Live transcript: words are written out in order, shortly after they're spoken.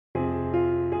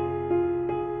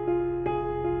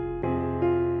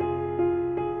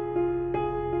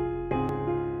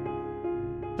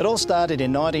It all started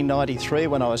in 1993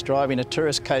 when I was driving a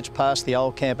tourist coach past the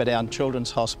old Camperdown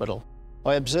Children's Hospital.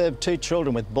 I observed 2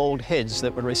 children with bald heads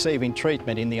that were receiving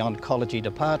treatment in the oncology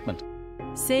department.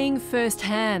 Seeing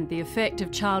firsthand the effect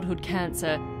of childhood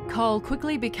cancer, Cole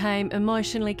quickly became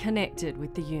emotionally connected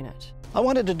with the unit. I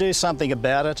wanted to do something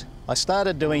about it. I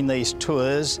started doing these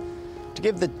tours to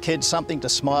give the kids something to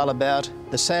smile about.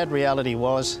 The sad reality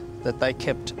was that they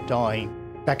kept dying.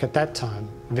 Back at that time,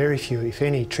 very few, if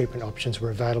any, treatment options were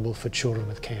available for children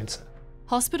with cancer.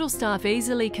 Hospital staff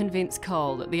easily convinced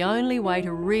Cole that the only way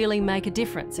to really make a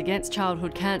difference against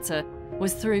childhood cancer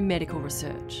was through medical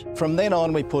research. From then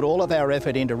on, we put all of our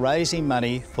effort into raising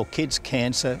money for kids'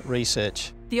 cancer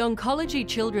research. The Oncology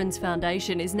Children's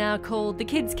Foundation is now called the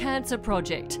Kids Cancer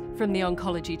Project from the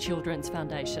Oncology Children's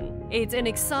Foundation. It's an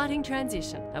exciting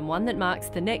transition and one that marks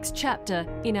the next chapter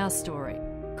in our story.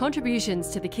 Contributions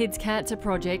to the Kids Cancer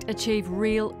Project achieve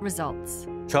real results.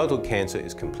 Childhood cancer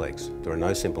is complex. There are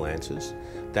no simple answers.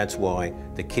 That's why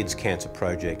the Kids Cancer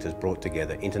Project has brought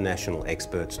together international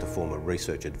experts to form a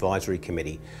research advisory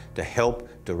committee to help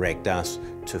direct us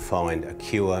to find a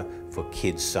cure for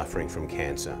kids suffering from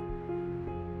cancer.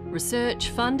 Research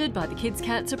funded by the Kids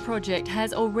Cancer Project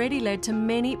has already led to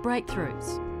many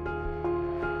breakthroughs.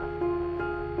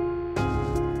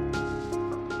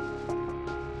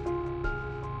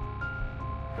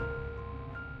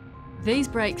 These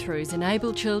breakthroughs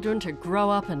enable children to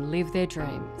grow up and live their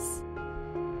dreams.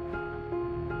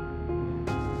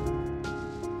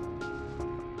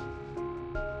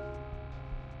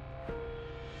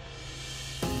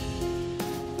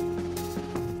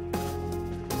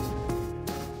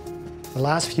 The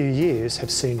last few years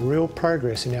have seen real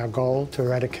progress in our goal to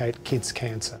eradicate kids'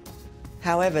 cancer.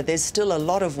 However, there's still a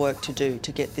lot of work to do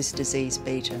to get this disease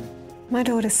beaten. My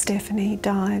daughter Stephanie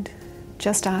died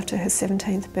just after her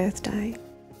 17th birthday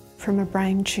from a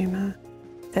brain tumour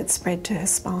that spread to her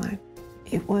spine.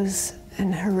 It was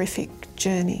an horrific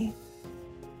journey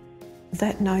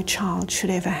that no child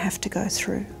should ever have to go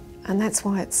through. And that's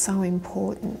why it's so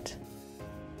important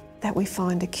that we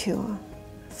find a cure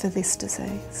for this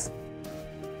disease.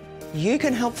 You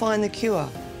can help find the cure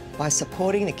by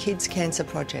supporting the Kids Cancer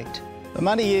Project. The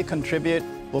money you contribute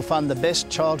will fund the best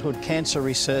childhood cancer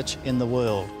research in the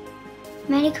world.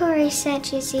 Medical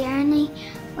research is the only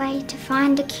way to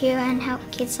find a cure and help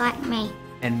kids like me.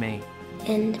 And me.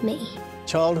 And me.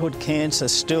 Childhood cancer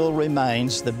still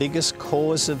remains the biggest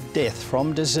cause of death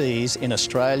from disease in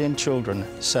Australian children,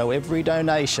 so every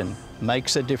donation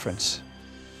makes a difference.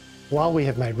 While we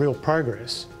have made real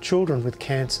progress, children with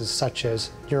cancers such as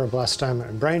neuroblastoma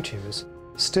and brain tumours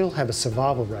still have a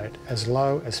survival rate as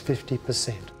low as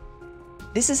 50%.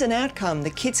 This is an outcome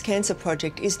the Kids Cancer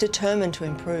Project is determined to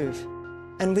improve.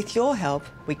 And with your help,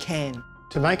 we can.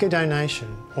 To make a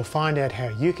donation or find out how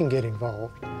you can get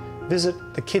involved, visit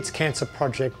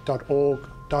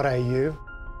thekidscancerproject.org.au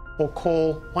or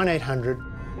call 1800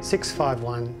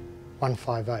 651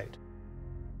 158.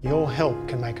 Your help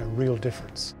can make a real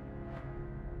difference.